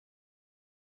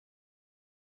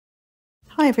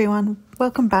Hi everyone,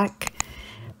 welcome back.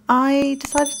 I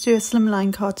decided to do a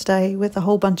slimline card today with a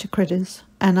whole bunch of critters,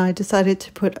 and I decided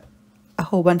to put a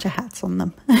whole bunch of hats on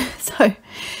them so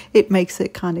it makes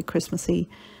it kind of Christmassy.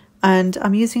 And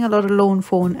I'm using a lot of lawn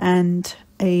fawn and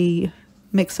a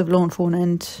mix of lawn fawn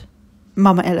and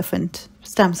mama elephant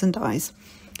stamps and dies,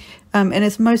 and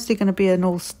it's mostly going to be an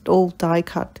all die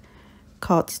cut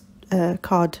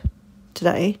card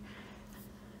today.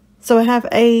 So I have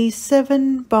a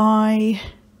 7 by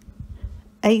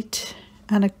 8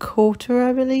 1/4,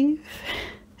 I believe.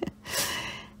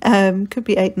 Could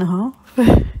be 8.5.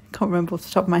 Can't remember off the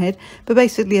top of my head. But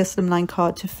basically a slimline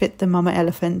card to fit the mama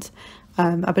elephant.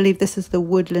 I believe this is the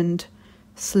Woodland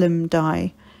slim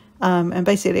die. And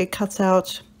basically it cuts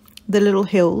out the little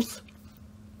hills.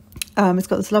 It's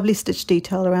got this lovely stitch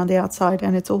detail around the outside,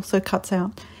 and it also cuts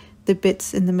out the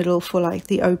bits in the middle for like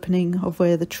the opening of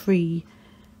where the tree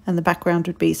and the background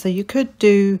would be. So you could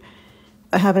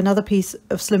have another piece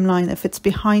of slimline that fits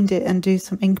behind it and do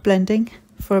some ink blending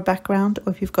for a background,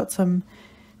 or if you've got some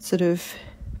sort of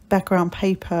background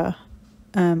paper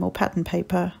or pattern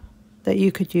paper that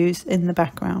you could use in the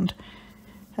background,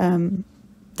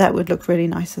 that would look really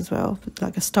nice as well,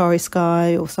 like a starry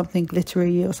sky or something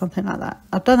glittery or something like that.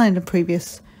 I've done that in a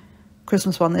previous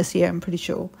Christmas one this year, I'm pretty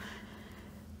sure.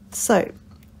 So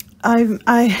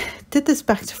I did this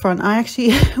back to front. I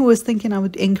actually was thinking I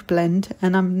would ink blend,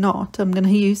 and I'm not. I'm going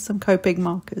to use some Copic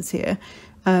markers here,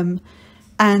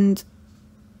 and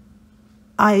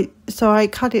I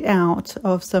cut it out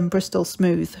of some Bristol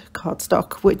Smooth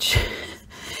cardstock, which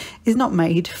is not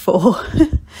made for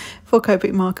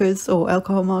Copic markers or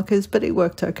alcohol markers, but it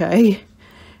worked okay.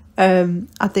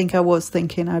 I think I was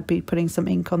thinking I'd be putting some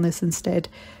ink on this instead,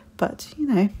 but you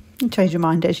know, you change your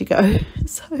mind as you go.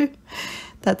 So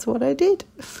that's what I did.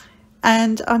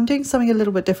 And I'm doing something a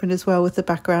little bit different as well with the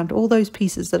background. All those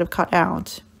pieces that I've cut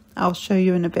out, I'll show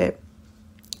you in a bit,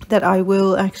 that I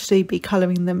will actually be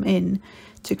colouring them in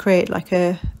to create like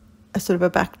a sort of a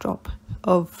backdrop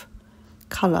of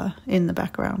colour in the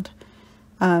background,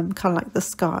 kind of like the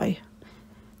sky.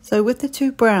 So with the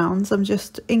two browns, I'm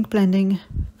just ink blending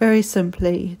very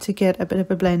simply to get a bit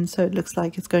of a blend, so it looks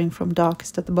like it's going from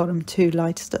darkest at the bottom to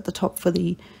lightest at the top for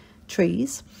the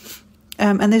trees.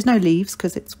 And there's no leaves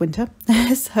because it's winter,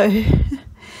 so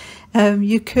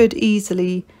you could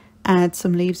easily add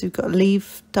some leaves. We've got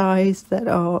leaf dies that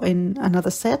are in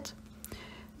another set.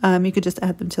 You could just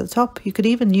add them to the top. You could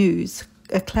even use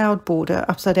a cloud border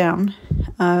upside down,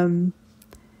 and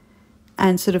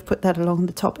sort of put that along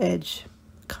the top edge,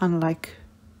 kind of like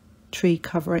tree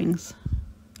coverings,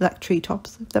 like tree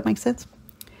tops, if that makes sense.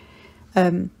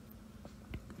 But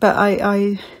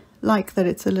I like that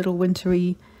it's a little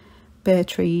wintry,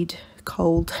 bare-treed,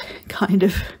 cold kind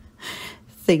of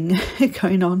thing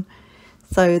going on,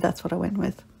 so that's what I went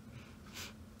with.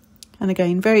 And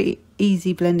again, very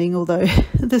easy blending, although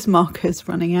this marker is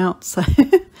running out, so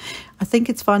I think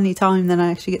it's finally time that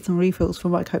I actually get some refills for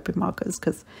my Copic markers,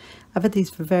 because I've had these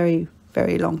for a very,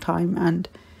 very long time, and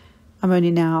I've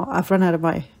run out of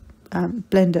my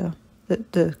blender.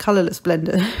 The colourless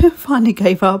blender finally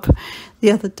gave up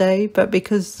the other day, but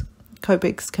because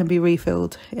Copics can be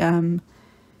refilled, that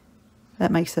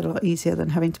makes it a lot easier than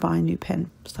having to buy a new pen,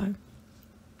 so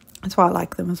that's why I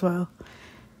like them as well.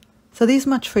 So these are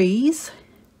my trees,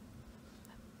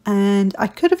 and I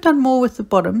could have done more with the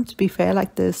bottom, to be fair,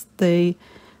 like this, I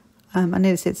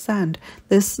nearly said sand,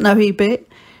 the snowy bit,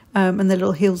 and the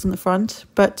little hills in the front,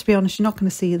 but to be honest, you're not going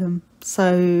to see them,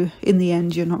 so in the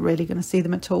end you're not really going to see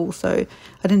them at all, so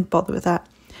I didn't bother with that.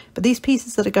 But these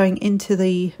pieces that are going into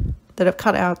that I've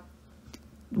cut out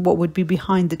what would be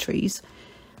behind the trees,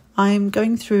 I'm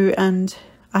going through and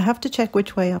I have to check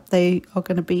which way up they are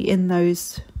going to be in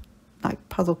those, like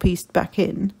puzzle pieced back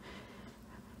in,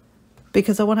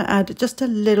 because I want to add just a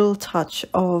little touch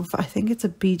of, I think it's a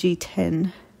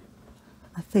BG10,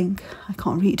 I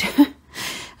can't read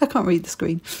I can't read the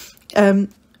screen,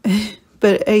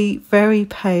 but a very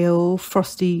pale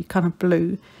frosty kind of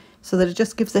blue, so that it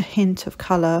just gives a hint of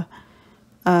colour,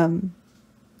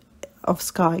 of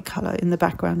sky colour in the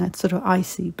background, that sort of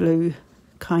icy blue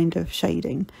kind of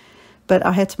shading. But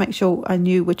I had to make sure I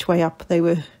knew which way up they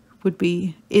would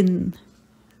be in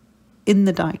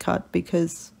the die cut,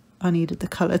 because I needed the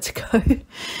colour to go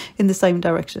in the same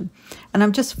direction. And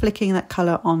I'm just flicking that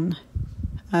colour on,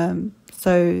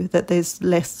 so that there's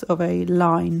less of a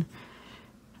line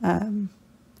from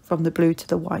the blue to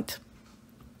the white.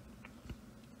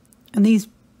 And these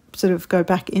sort of go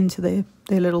back into their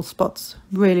little spots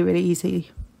really, really easy.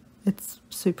 It's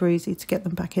super easy to get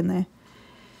them back in there.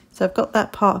 So I've got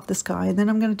that part of the sky, and then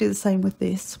I'm going to do the same with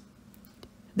this.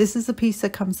 This is the piece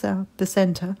that comes out the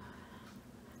center,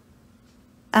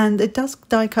 and it does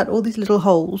die cut all these little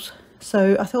holes.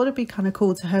 So I thought it'd be kind of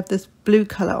cool to have this blue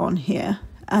color on here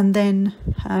and then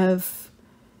have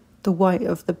the white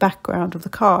of the background of the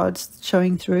cards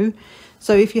showing through.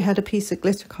 So if you had a piece of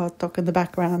glitter cardstock in the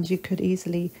background, you could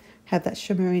easily have that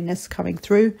shimmeriness coming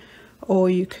through, or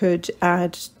you could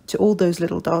add to all those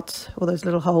little dots or those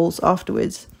little holes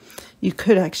afterwards. You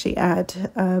could actually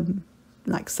add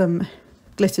like some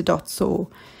glitter dots or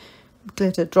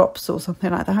glitter drops or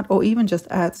something like that, or even just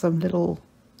add some little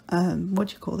what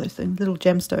do you call those things, little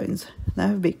gemstones. That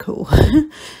would be cool.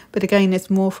 But again, it's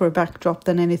more for a backdrop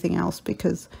than anything else,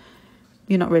 because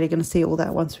you're not really going to see all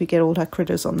that once we get all our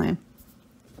critters on there.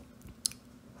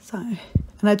 So,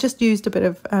 and I just used a bit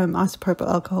of isopropyl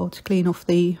alcohol to clean off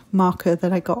the marker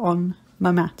that I got on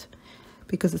my mat,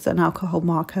 because it's an alcohol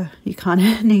marker. You kind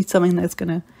of need something that's going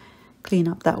to clean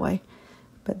up that way,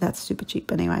 but that's super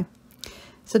cheap anyway.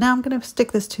 So now I'm going to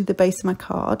stick this to the base of my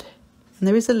card, and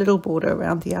there is a little border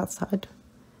around the outside.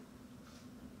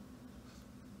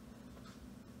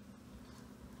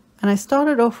 And I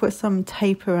started off with some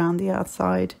tape around the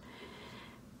outside,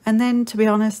 and then, to be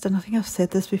honest, and I think I've said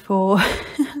this before,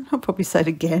 I'll probably say it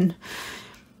again,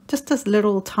 just this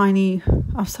little tiny,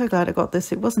 I'm so glad I got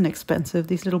this, it wasn't expensive,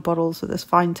 these little bottles with this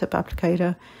fine tip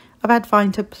applicator. I've had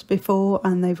fine tips before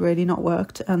and they've really not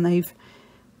worked, and they've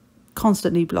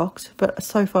constantly blocked, but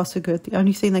so far so good. The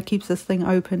only thing that keeps this thing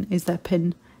open is that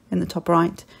pin in the top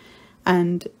right,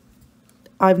 and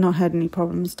I've not had any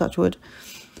problems, touch wood.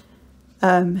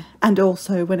 And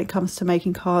also when it comes to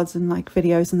making cards and like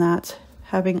videos and that,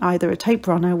 having either a tape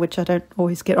runner, which I don't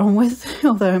always get on with,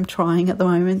 although I'm trying at the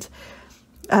moment,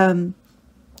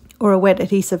 or a wet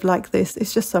adhesive like this,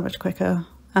 it's just so much quicker.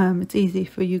 It's easy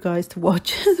for you guys to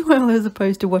watch as well, as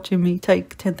opposed to watching me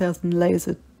take 10,000 layers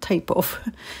of tape off.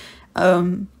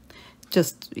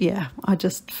 Yeah, I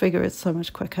just figure it's so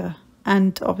much quicker,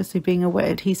 and obviously being a wet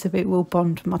adhesive, it will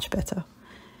bond much better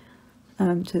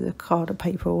to the card or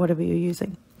paper or whatever you're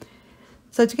using.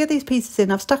 So to get these pieces in,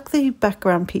 I've stuck the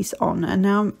background piece on, and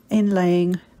now I'm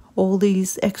inlaying all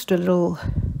these extra little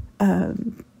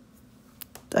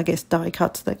I guess die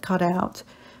cuts that cut out,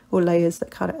 or layers that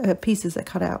cut pieces that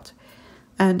cut out,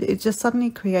 and it just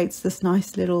suddenly creates this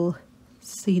nice little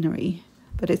scenery,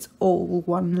 but it's all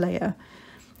one layer.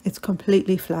 It's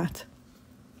completely flat,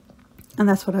 and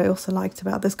that's what I also liked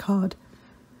about this card.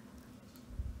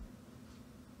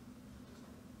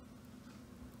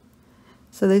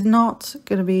 So there's not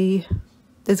going to be,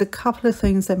 there's a couple of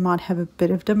things that might have a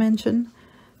bit of dimension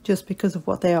just because of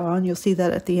what they are, and you'll see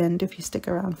that at the end if you stick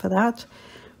around for that.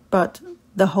 But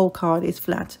the whole card is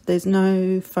flat. There's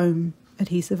no foam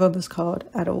adhesive on this card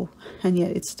at all, and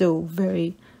yet it's still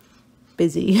very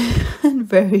busy and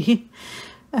very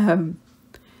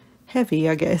heavy,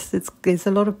 I guess. There's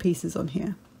a lot of pieces on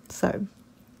here. So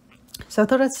I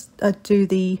thought I'd do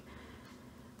the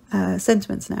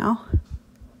sentiments now.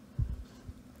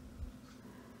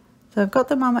 So I've got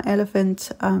the Mama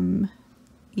Elephant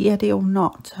Yeti or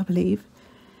Not, I believe,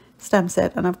 stamp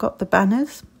set, and I've got the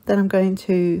banners that I'm going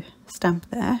to stamp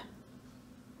there.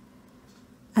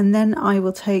 And then I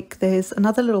will take, there's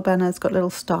another little banner that's got little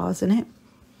stars in it.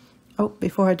 Oh,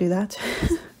 before I do that,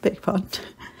 beg pardon.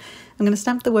 I'm going to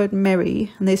stamp the word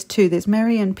merry, and there's two, there's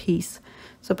merry and peace.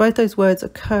 So both those words are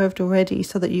curved already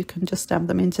so that you can just stamp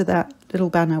them into that little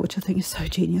banner, which I think is so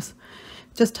genius.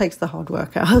 It just takes the hard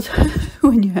work out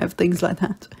when you have things like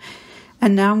that.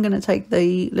 And now I'm going to take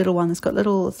the little one that's got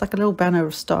little, it's like a little banner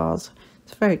of stars.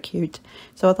 It's very cute.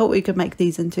 So I thought we could make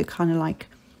these into kind of like,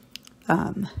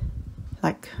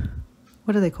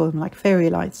 what do they call them? Like fairy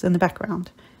lights in the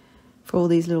background for all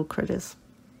these little critters.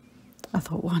 I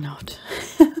thought, why not?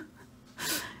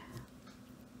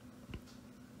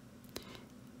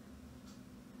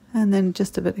 And then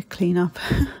just a bit of cleanup.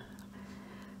 I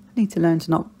need to learn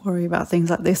to not worry about things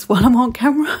like this while I'm on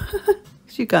camera.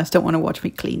 Because you guys don't want to watch me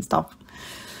clean stuff.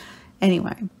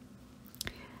 Anyway.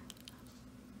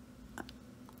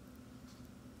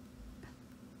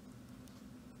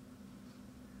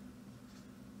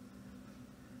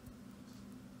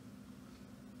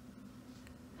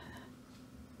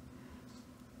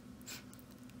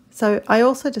 So I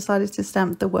also decided to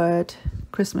stamp the word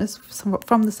Christmas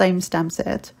from the same stamp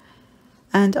set.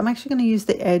 And I'm actually going to use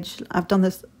the edge. I've done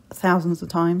this thousands of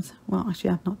times. Well, actually,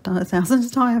 I've not done it thousands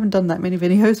of times. I haven't done that many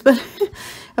videos, but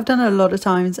I've done it a lot of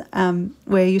times,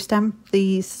 where you stamp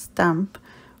the stamp,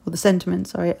 or the sentiment,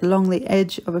 sorry, along the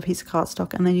edge of a piece of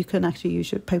cardstock, and then you can actually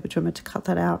use your paper trimmer to cut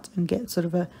that out and get sort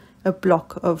of a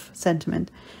block of sentiment.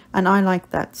 And I like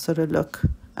that sort of look.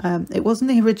 It wasn't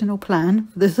the original plan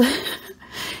for this,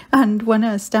 And when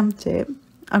I stamped it,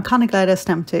 I'm kind of glad I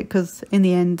stamped it, because in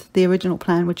the end, the original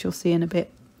plan, which you'll see in a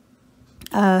bit,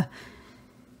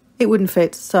 it wouldn't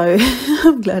fit. So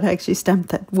I'm glad I actually stamped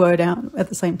that word out at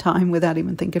the same time without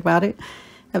even thinking about it.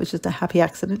 That was just a happy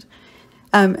accident.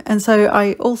 And so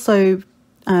I also,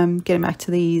 getting back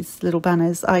to these little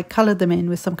banners, I coloured them in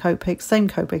with some Copics, same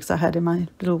Copics I had in my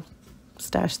little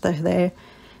stash there,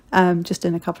 just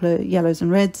in a couple of yellows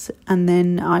and reds. And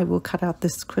then I will cut out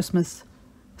this Christmas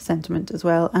sentiment as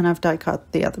well, and I've die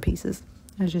cut the other pieces,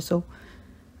 as you saw.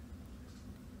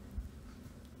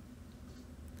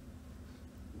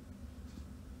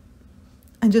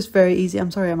 And just very easy,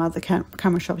 I'm sorry I'm out of the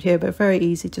camera shot here, but very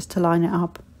easy just to line it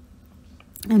up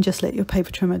and just let your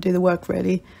paper trimmer do the work,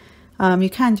 really. You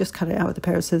can just cut it out with a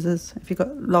pair of scissors. If you've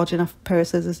got large enough pair of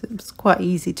scissors, it's quite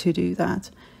easy to do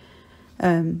that.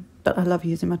 But I love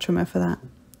using my trimmer for that.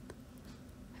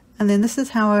 And then this is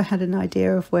how I had an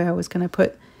idea of where I was going to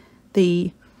put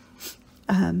the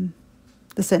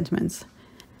sentiments.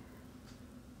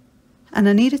 And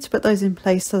I needed to put those in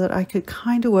place so that I could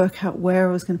kind of work out where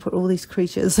I was going to put all these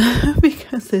creatures,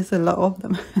 because there's a lot of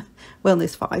them. Well,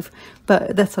 there's 5,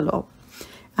 but that's a lot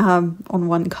on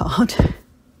one card.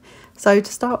 So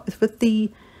to start with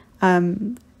the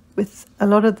with a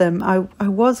lot of them, I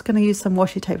was going to use some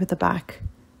washi tape at the back,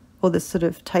 or this sort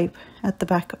of tape at the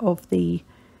back of the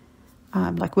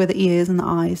like where the ears and the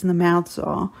eyes and the mouths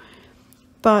are,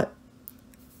 but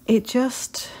it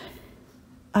just,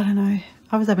 I don't know,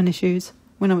 I was having issues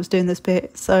when I was doing this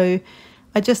bit, so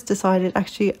I just decided,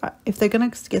 actually, if they're going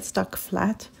to get stuck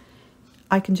flat,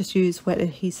 I can just use wet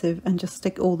adhesive and just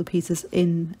stick all the pieces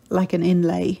in like an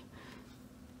inlay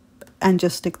and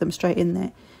just stick them straight in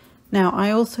there. Now,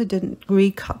 I also didn't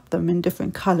recut them in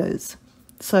different colours,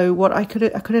 so what I could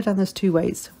have done this 2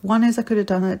 ways. One is I could have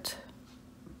done it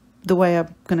the way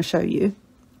I'm going to show you,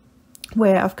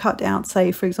 where I've cut out,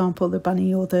 say for example, the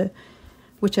bunny or the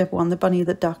whichever one, the bunny or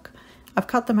the duck. I've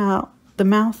cut them out. The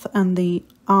mouth and the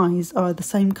eyes are the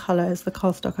same colour as the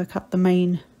cardstock. I cut the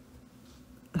main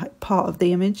like part of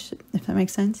the image, if that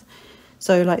makes sense.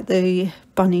 So like the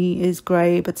bunny is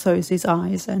grey, but so is his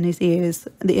eyes and his ears,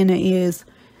 the inner ears,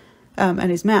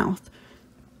 and his mouth.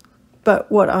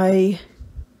 But what I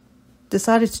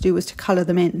decided to do was to colour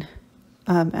them in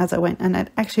as I went, and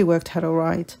it actually worked out all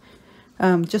right.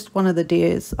 Just one of the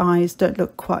deer's eyes don't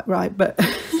look quite right, but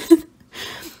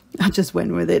I just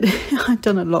went with it. I've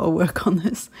done a lot of work on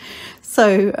this.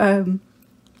 So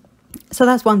so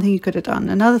that's one thing you could have done.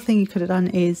 Another thing you could have done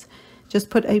is just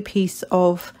put a piece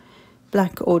of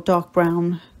black or dark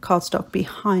brown cardstock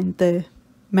behind the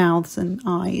mouths and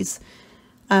eyes,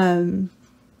 and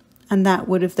that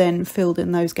would have then filled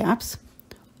in those gaps.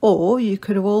 Or you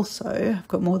could have also, I've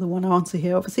got more than one answer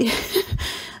here obviously,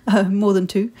 more than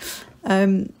 2,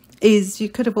 is you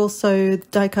could have also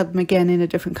die cut them again in a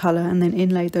different colour and then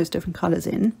inlaid those different colours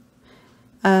in.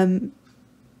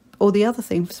 Or the other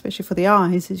thing, especially for the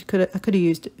eyes, is I could have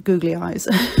used googly eyes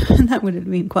and that would have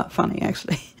been quite funny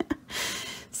actually.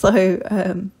 So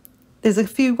there's a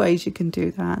few ways you can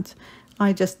do that.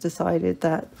 I just decided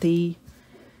that I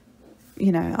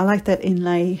like that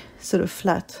inlay sort of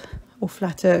flat or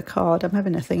flatter card. I'm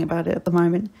having a thing about it at the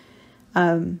moment.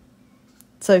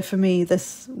 So for me,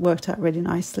 this worked out really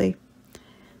nicely.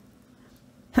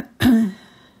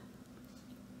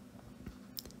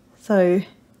 So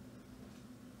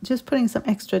just putting some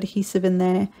extra adhesive in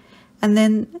there, and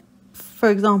then for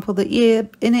example the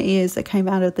inner ears that came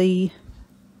out of the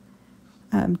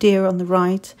deer on the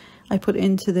right, I put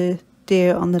into the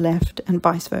deer on the left and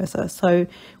vice versa. So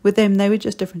with them, they were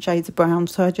just different shades of brown,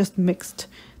 so I just mixed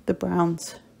the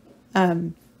browns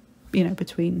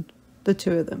between the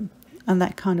 2 of them, and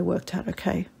that kind of worked out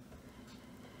okay.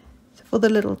 So for the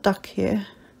little duck here,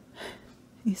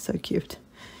 he's so cute,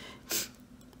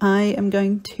 I am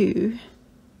going to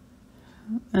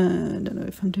I don't know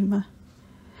if I'm doing my,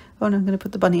 oh no, I'm going to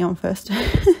put the bunny on first.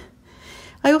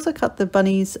 I also cut the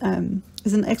bunnies,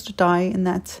 there's an extra die in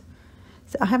that,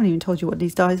 I haven't even told you what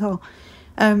these dies are.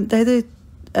 They're the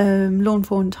Lawn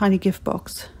Fawn Tiny Gift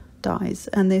Box dies,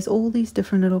 and there's all these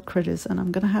different little critters, and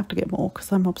I'm going to have to get more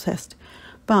because I'm obsessed.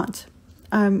 But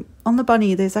on the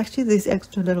bunny, there's actually this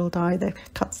extra little die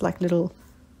that cuts like little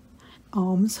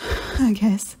arms, I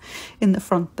guess, in the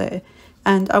front there.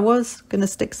 And I was going to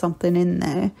stick something in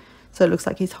there so it looks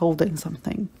like he's holding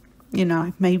something,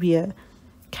 maybe a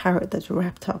carrot that's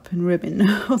wrapped up in ribbon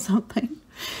or something.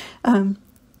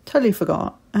 Totally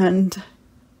forgot, and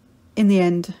in the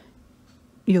end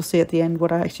you'll see at the end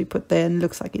what I actually put there, and it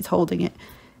looks like he's holding it,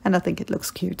 and I think it looks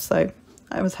cute, so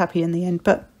I was happy in the end,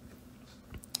 but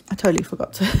I totally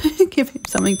forgot to give him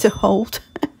something to hold.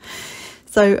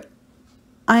 So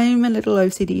I'm a little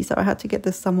OCD, so I had to get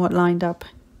this somewhat lined up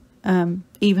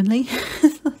evenly.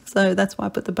 So that's why I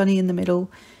put the bunny in the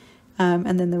middle,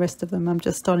 and then the rest of them I'm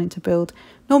just starting to build.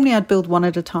 Normally I'd build one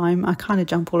at a time. I kind of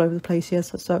jump all over the place here,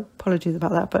 so apologies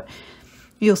about that, but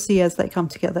you'll see as they come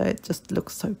together, it just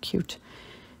looks so cute.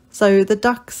 So the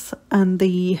ducks and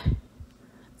the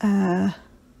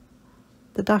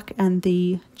duck and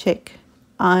the chick,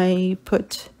 I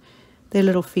put their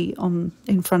little feet on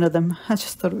in front of them. I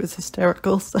just thought it was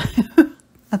hysterical, so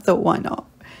I thought, why not?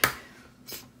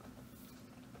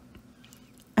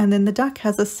 And then the duck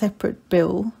has a separate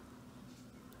bill,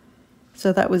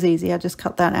 so that was easy. I just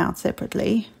cut that out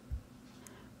separately.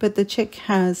 But the chick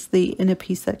has the inner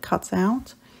piece that cuts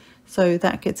out, so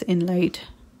that gets inlaid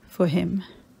for him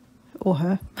or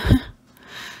her.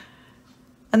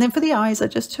 And then for the eyes, I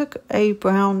just took a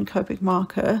brown Copic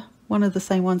marker, one of the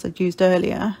same ones I'd used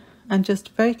earlier, and just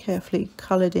very carefully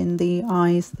coloured in the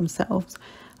eyes themselves.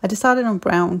 I decided on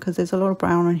brown because there's a lot of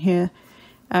brown on here.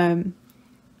 I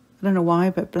don't know why,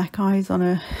 but black eyes on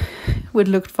a would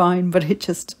look fine, but it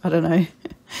just, I don't know.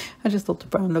 I just thought the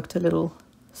brown looked a little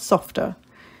softer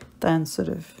than sort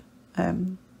of,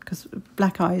 because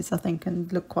black eyes I think can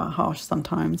look quite harsh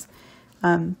sometimes.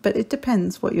 But it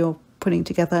depends what you're putting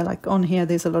together. Like on here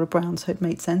there's a lot of brown, so it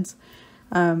made sense.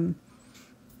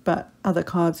 But other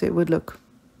cards it would look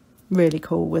really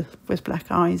cool with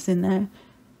black eyes in there.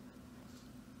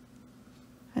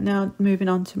 And now moving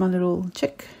on to my little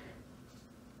chick.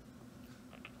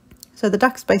 So the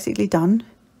duck's basically done.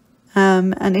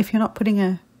 And if you're not putting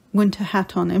a winter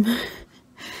hat on him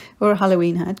or a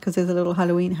Halloween hat, because there's a little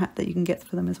Halloween hat that you can get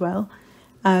for them as well,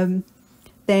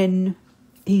 then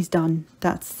he's done.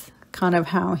 That's kind of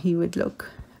how he would look.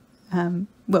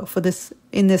 Well, for this,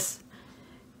 in this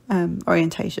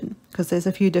orientation, because there's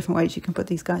a few different ways you can put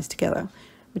these guys together,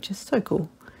 which is so cool.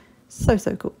 So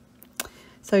cool.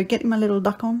 So getting my little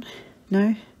duck on.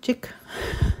 No, chick.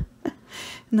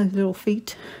 And those little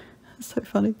feet. So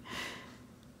funny.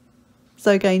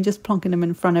 So again, just plonking them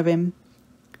in front of him,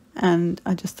 and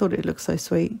I just thought it looked so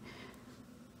sweet.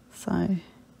 So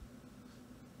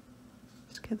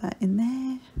just get that in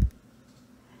there.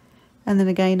 And then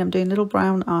again, I'm doing little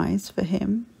brown eyes for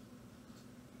him.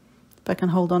 If I can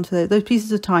hold on to those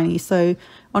pieces are tiny. So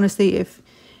honestly, if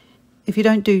you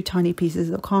don't do tiny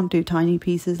pieces or can't do tiny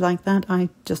pieces like that, I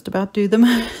just about do them.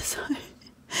 So,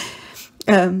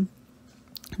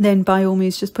 then by all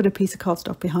means just put a piece of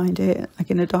cardstock behind it,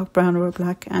 like in a dark brown or a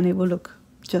black, and it will look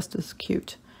just as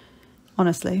cute,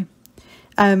 honestly.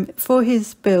 For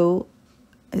his beak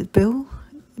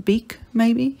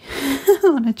maybe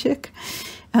on a chick,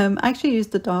 I actually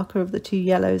used the darker of the two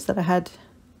yellows that I had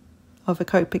of a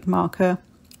Copic marker.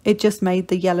 It just made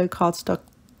the yellow cardstock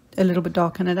a little bit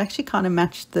darker, and it actually kind of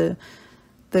matched the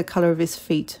colour of his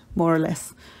feet more or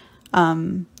less.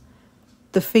 The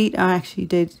feet I actually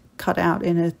did cut out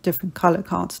in a different colour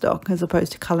cardstock as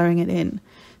opposed to colouring it in,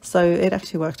 so it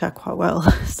actually worked out quite well.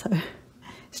 So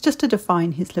it's just to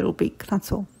define his little beak,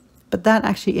 that's all. But that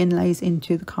actually inlays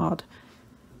into the card,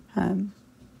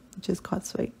 which is quite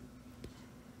sweet.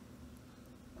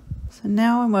 So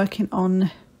now I'm working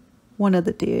on one of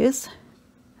the deers,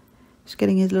 just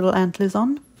getting his little antlers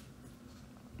on,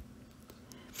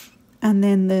 and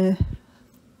then the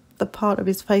part of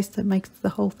his face that makes the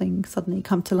whole thing suddenly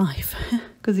come to life,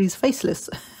 because he's faceless.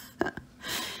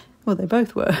 Well, they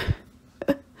both were.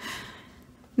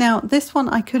 Now this one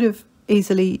I could have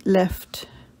easily left,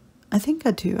 I think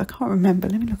I do, I can't remember,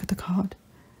 let me look at the card.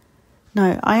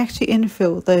 No, I actually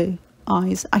infill the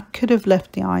eyes. I could have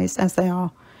left the eyes as they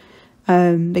are,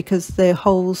 because the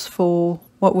holes for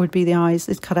what would be the eyes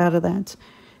is cut out of that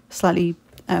slightly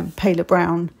paler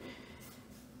brown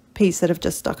piece that I've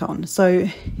just stuck on. So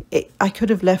I could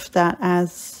have left that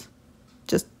as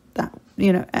just that,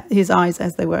 you know, his eyes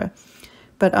as they were,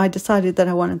 but I decided that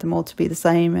I wanted them all to be the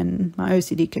same, and my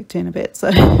OCD kicked in a bit, so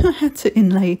I had to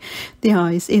inlay the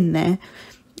eyes in there,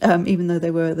 even though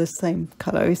they were the same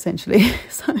colour essentially.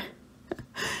 So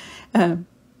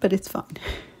but it's fine.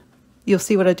 You'll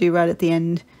see what I do right at the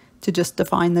end to just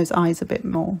define those eyes a bit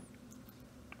more,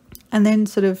 and then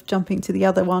sort of jumping to the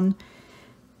other one.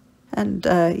 And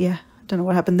yeah, I don't know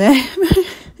what happened there.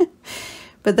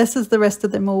 But this is the rest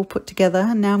of them all put together,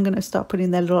 and now I'm going to start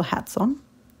putting their little hats on.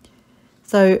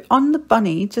 So on the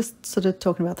bunny, just sort of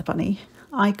talking about the bunny,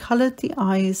 I coloured the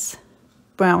eyes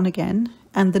brown again,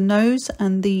 and the nose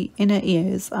and the inner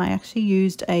ears I actually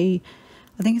used I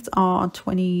think it's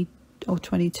R20 or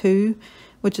 22,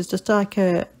 which is just like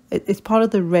it's part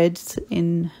of the reds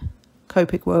in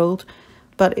Copic World,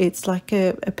 but it's like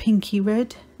a pinky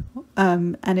red,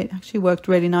 and it actually worked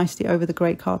really nicely over the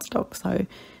grey cardstock, so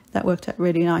that worked out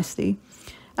really nicely.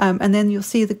 And then you'll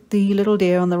see the little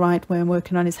deer on the right where I'm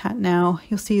working on his hat now.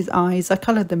 You'll see his eyes. I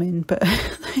coloured them in, but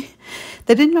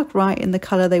they didn't look right in the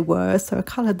colour they were, so I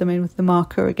coloured them in with the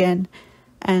marker again,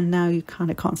 and now you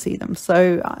kind of can't see them.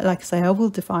 So like I say, I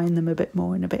will define them a bit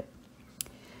more in a bit.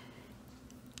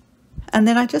 And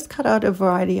then I just cut out a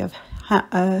variety of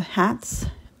hats.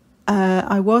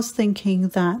 I was thinking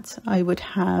that I would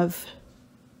have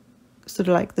sort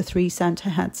of like the 3 Santa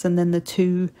hats and then the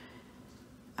 2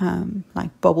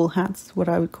 like bobble hats, what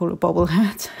I would call a bobble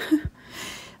hat,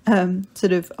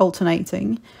 sort of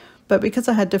alternating. But because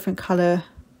I had different colour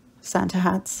Santa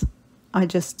hats,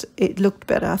 it looked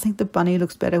better. I think the bunny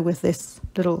looks better with this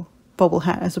little bobble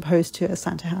hat as opposed to a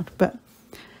Santa hat, but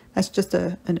that's just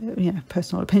a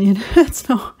personal opinion.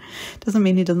 Doesn't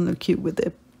mean he doesn't look cute with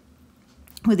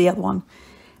the other one.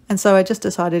 And so I just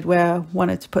decided where I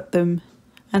wanted to put them,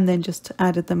 and then just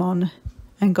added them on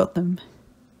and got them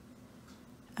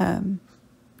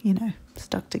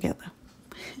stuck together.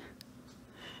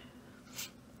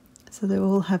 So they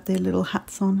all have their little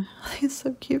hats on. I think it's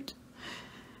so cute.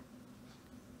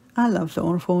 I love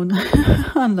Fawn.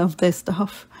 I love their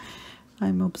stuff.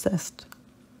 I'm obsessed.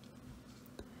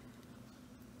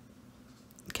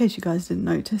 In case you guys didn't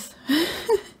notice.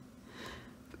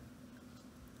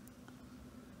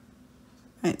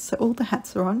 Right, so all the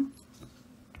hats are on.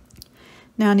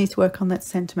 Now I need to work on that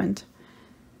sentiment.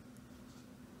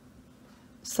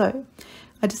 So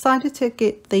I decided to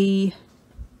get the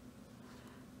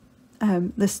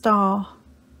star,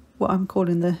 what I'm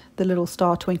calling the little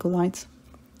star twinkle lights.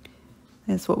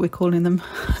 That's what we're calling them.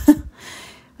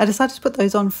 I decided to put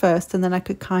those on first, and then I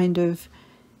could kind of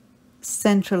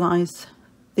centralize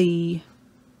the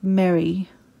Merry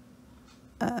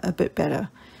a bit better.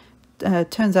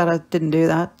 Turns out I didn't do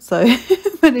that, so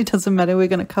but it doesn't matter. We're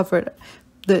going to cover it,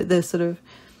 the sort of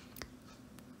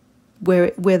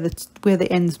where the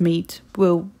ends meet.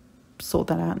 We'll sort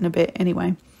that out in a bit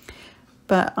anyway.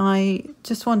 But I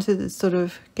just wanted to sort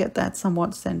of get that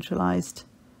somewhat centralized,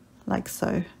 like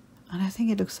so. And I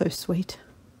think it looks so sweet.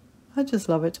 I just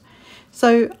love it.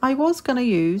 So I was going to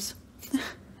use,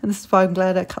 and this is why I'm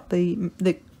glad I cut the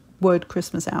word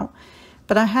Christmas out,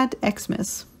 but I had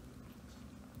Xmas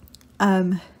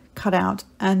cut out,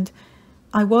 and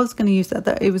I was going to use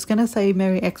that. It was going to say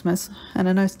Merry Xmas, and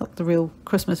I know it's not the real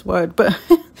Christmas word, but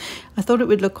I thought it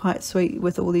would look quite sweet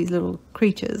with all these little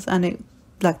creatures, and it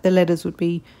like the letters would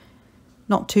be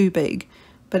not too big,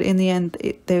 but in the end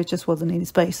there just wasn't any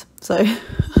space, so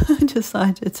I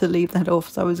decided to leave that off.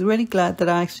 So I was really glad that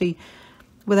I actually,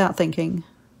 without thinking,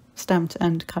 stamped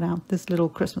and cut out this little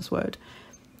Christmas word,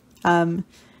 and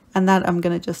that I'm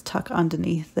going to just tuck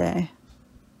underneath there,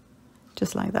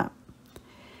 just like that.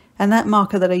 And that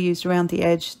marker that I used around the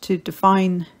edge to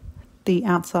define the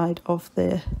outside of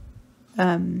the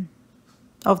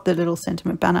little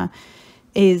sentiment banner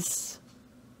is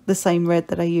the same red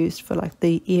that I used for like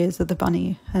the ears of the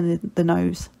bunny and the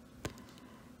nose.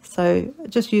 So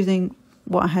just using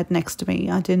what I had next to me.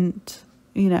 I didn't,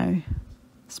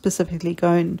 specifically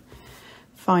go and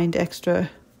find extra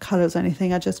colours or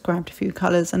anything. I just grabbed a few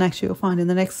colours, and actually you'll find in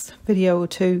the next video or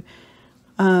two,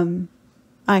 I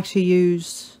actually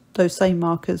use those same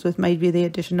markers with maybe the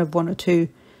addition of 1 or 2.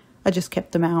 I just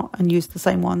kept them out and used the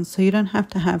same ones, so you don't have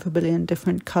to have a billion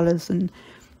different colours and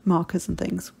markers and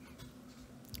things.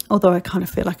 Although I kind of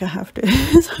feel like I have to.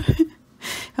 So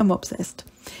I'm obsessed.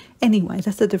 Anyway,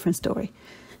 that's a different story.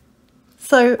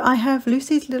 So I have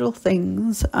Lucy's little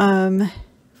things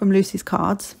from Lucy's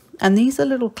cards, and these are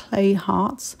little clay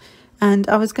hearts, and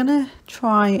I was going to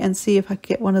try and see if I could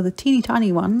get one of the teeny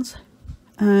tiny ones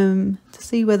to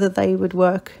see whether they would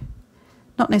work,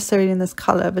 not necessarily in this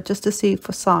colour, but just to see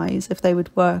for size if they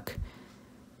would work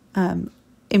in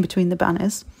between the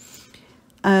banners.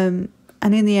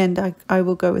 And in the end I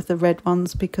will go with the red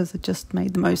ones because it just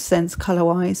made the most sense colour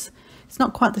wise. It's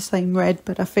not quite the same red,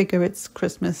 but I figure it's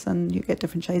Christmas and you get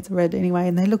different shades of red anyway,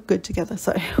 and they look good together,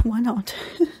 so why not?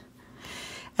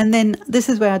 And then this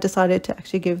is where I decided to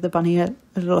actually give the bunny a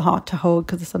little heart to hold,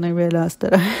 because suddenly I realised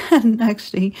that I hadn't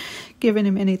actually given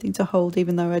him anything to hold,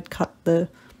 even though I'd cut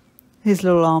his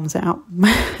little arms out.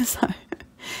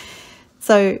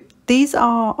 So these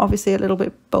are obviously a little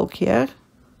bit bulkier.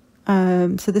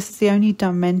 So this is the only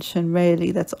dimension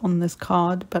really that's on this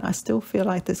card, but I still feel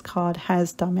like this card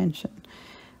has dimension.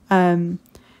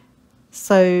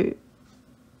 So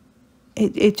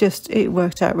it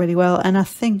worked out really well, and I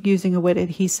think using a wet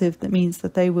adhesive, that means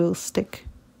that they will stick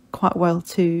quite well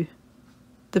to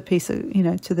the piece of,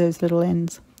 to those little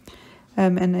ends.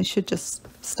 and they should just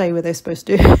stay where they're supposed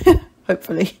to,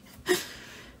 hopefully.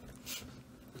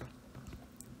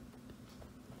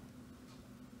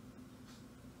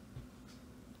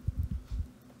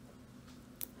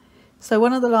 So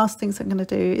one of the last things I'm going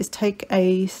to do is take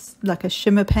a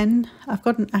shimmer pen. I've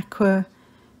got an aqua,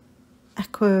 I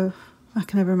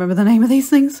can never remember the name of these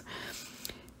things.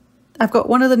 I've got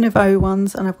one of the Nouveau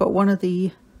ones, and I've got one of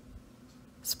the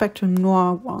Spectrum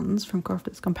Noir ones from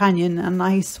Crafter's Companion, and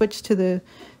I switched to the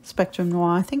Spectrum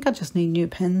Noir. I think I just need new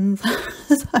pens.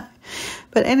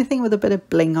 But anything with a bit of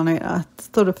bling on it, I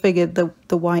sort of figured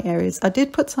the white areas. I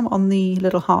did put some on the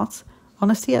little hearts.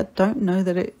 Honestly, I don't know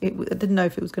that I didn't know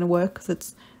if it was going to work, because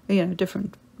it's, you know,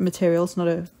 different materials, not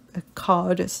a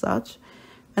card as such.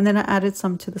 And then I added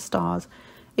some to the stars.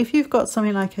 If you've got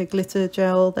something like a glitter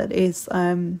gel that is,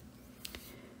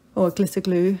 or a glitter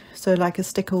glue, so like a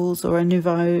Stickles or a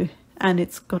Nouveau, and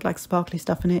it's got like sparkly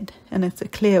stuff in it, and it's a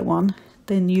clear one,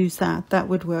 then use that. That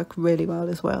would work really well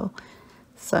as well.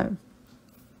 So,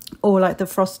 or like the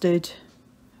frosted,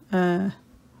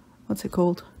 what's it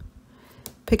called?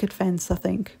 Picket Fence, I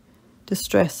think,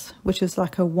 Distress, which is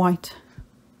like a white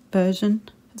version.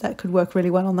 That could work really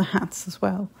well on the hats as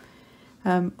well.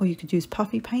 Or you could use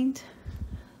puffy paint.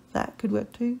 That could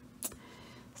work too.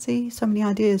 See, so many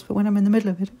ideas, but when I'm in the middle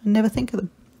of it, I never think of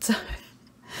them. So,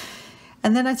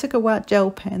 and then I took a white gel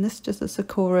pen. This is just a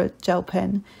Sakura gel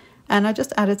pen, and I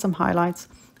just added some highlights.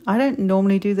 I don't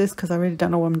normally do this because I really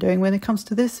don't know what I'm doing when it comes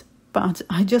to this, but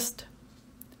I just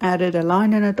added a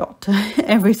line and a dot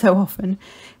every so often.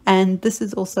 And this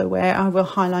is also where I will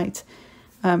highlight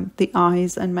the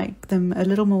eyes and make them a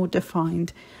little more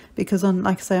defined, because on,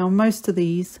 like I say, on most of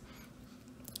these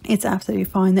it's absolutely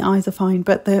fine, the eyes are fine,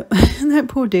 but that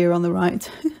poor deer on the right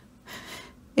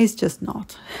is just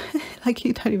not. Like,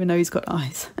 you don't even know he's got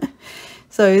eyes.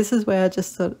 So this is where I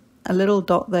just thought a little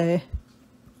dot there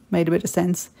made a bit of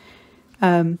sense.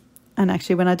 And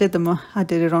actually when I did them, I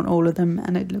did it on all of them,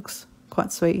 and it looks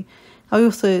quite sweet. I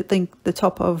also think the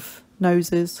top of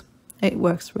noses, it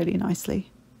works really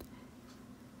nicely.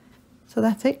 So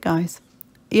that's it, guys.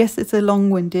 Yes, it's a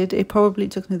long-winded. It probably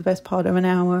took me the best part of an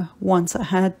hour once I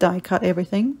had die cut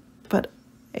everything, but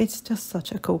it's just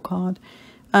such a cool card.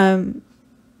 You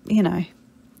know,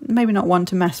 maybe not one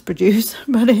to mass produce,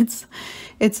 but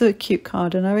it's a cute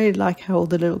card, and I really like how all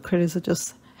the little critters are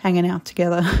just hanging out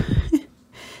together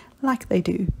like they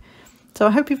do. So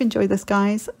I hope you've enjoyed this,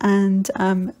 guys, and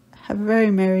have a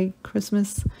very Merry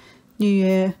Christmas, New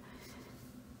Year,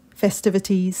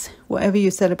 festivities, whatever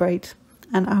you celebrate,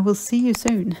 and I will see you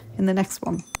soon in the next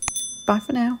one. Bye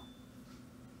for now.